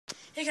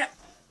Hey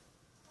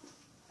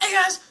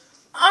guys,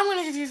 I'm going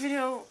to give you a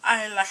video,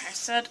 like I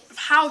said, of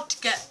how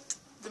to get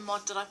the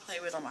mod that I play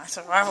with on my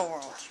survival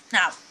world.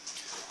 Now,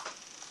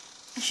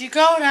 if you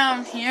go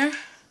down here,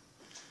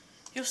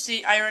 you'll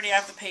see I already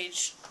have the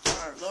page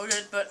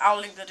loaded, but I'll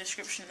link the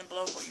description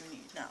below what you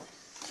need now.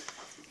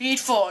 You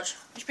need Forge,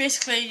 which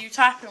basically you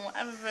type in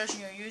whatever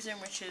version you're using,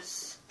 which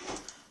is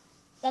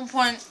 1.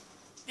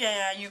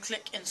 You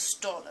click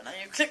install, and then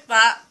you click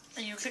that,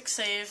 and you click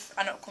save,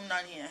 and it'll come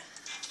down here.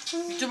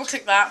 You double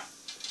click that,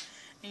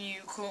 and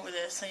you come up with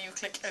this, and you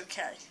click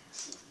OK.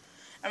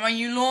 And when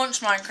you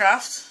launch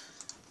Minecraft,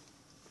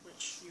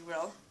 which you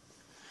will,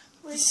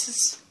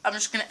 I'm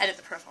just going to edit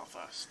the profile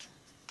first.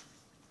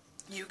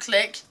 You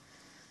click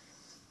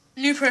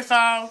new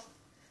profile,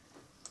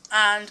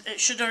 and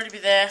it should already be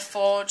there.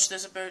 Forge,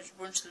 there's a bunch of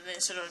them,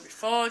 it should already be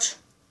Forge.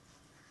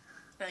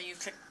 Then you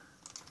click.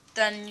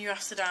 Then you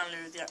have to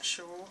download the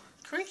actual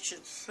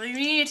creatures. So you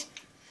need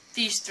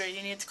these three.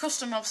 You need the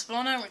custom mob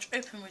spawner, which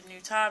open with new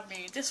tab. You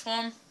need this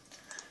one.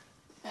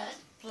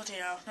 Bloody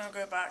hell! Now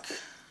go back.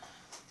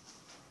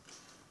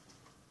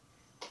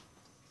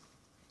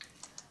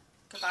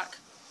 Go back.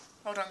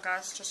 Hold on,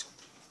 guys. Just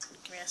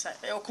give me a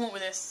sec. It'll come up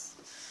with this.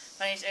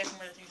 I need to open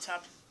with a new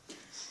tab.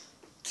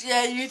 So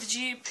yeah, you need the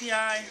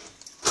GPI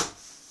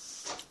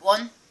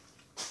 1.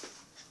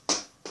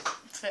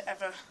 If it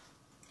ever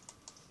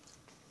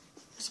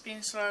has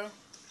been slow.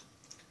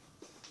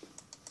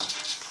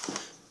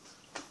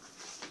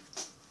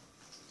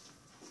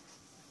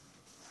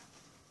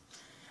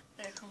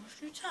 Open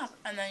with new tab,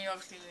 and then you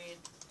obviously need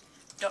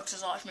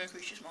Doctor's Large Mo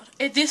Creatures mod.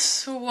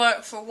 This will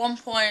work for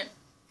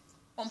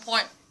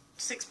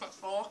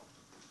 1.6.4,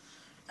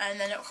 and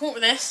then it'll come up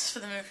with this for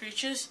the Mo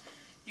Creatures.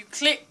 You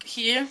click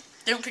here.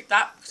 Don't click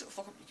that because it will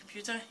fuck up your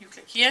computer. You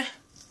click here,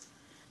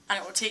 and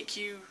it will take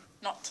you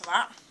not to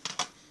that.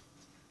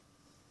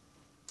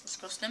 It's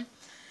custom.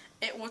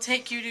 It will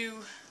take you to.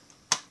 You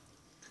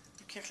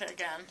click it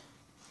again.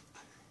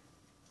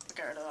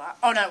 Get rid of that.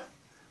 Oh no,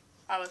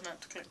 I was meant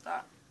to click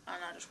that,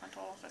 and I just went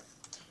all off it.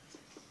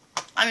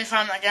 Let me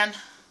find that again.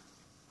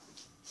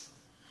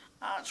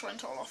 I just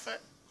went all off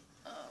it.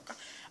 Oh, God.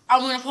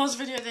 I'm gonna pause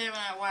the video there when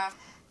I laugh.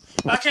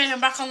 Okay, I'm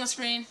back on the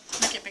screen.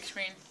 Make it big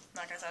screen,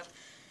 like I said.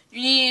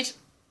 You need,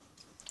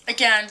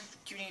 again,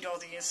 you need all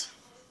these.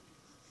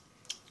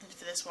 And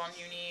for this one,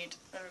 you need.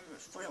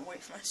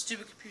 Wait for my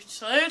stupid computer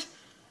to load.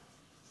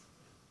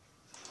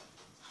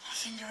 My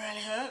finger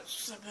really hurts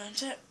because I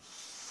burnt it.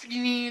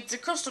 You need the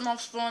custom mob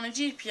spawner,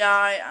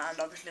 GPI, and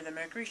obviously the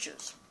Mo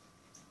Creatures.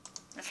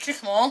 If you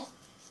click them all,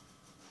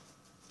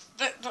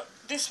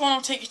 this one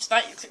will take you to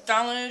that. You click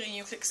download and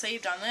you click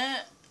save down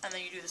there, and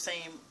then you do the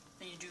same.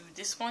 Then you do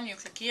this one. You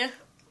click here.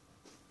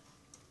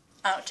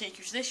 And it'll take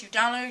you to this. You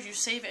download. You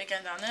save it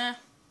again down there.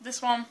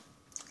 This one.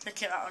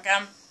 Click it out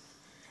again.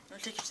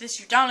 It'll take you to this.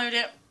 You download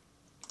it,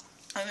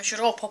 and it should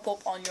all pop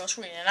up on your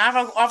screen. And I've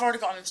already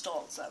got them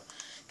installed. So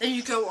then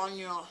you go on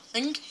your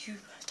thing. You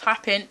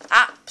type in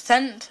app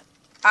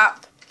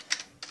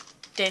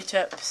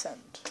data %.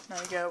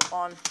 Now you go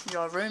on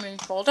your roaming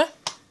folder.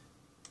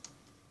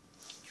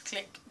 You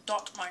click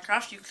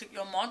 .minecraft. You click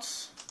your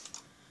mods.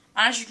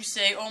 And as you can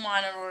see, all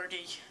mine are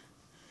already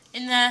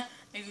in there.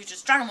 You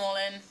just drag them all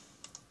in.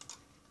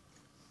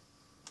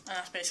 And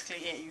that's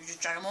basically it. You just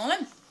drag them all in.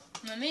 And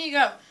then there you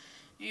go.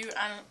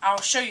 And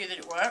I'll show you that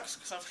it works,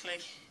 because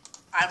obviously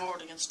I've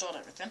already installed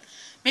everything.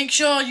 Make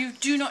sure you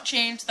do not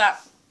change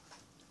that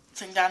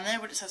thing down there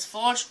where it says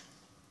Forge.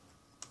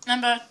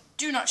 Remember,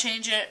 do not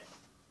change it,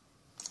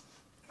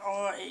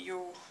 or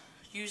you'll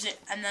use it,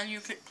 and then you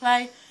click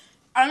play.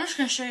 I'm just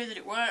going to show you that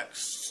it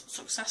works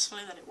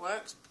successfully,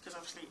 because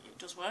obviously it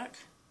does work.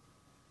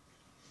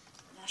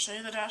 And I'll show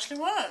you that it actually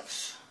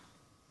works.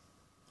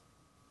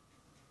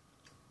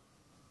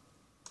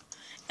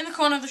 In the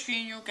corner of the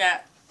screen, you'll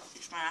get,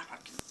 it's my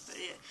app,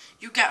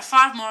 you get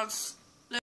 5 mods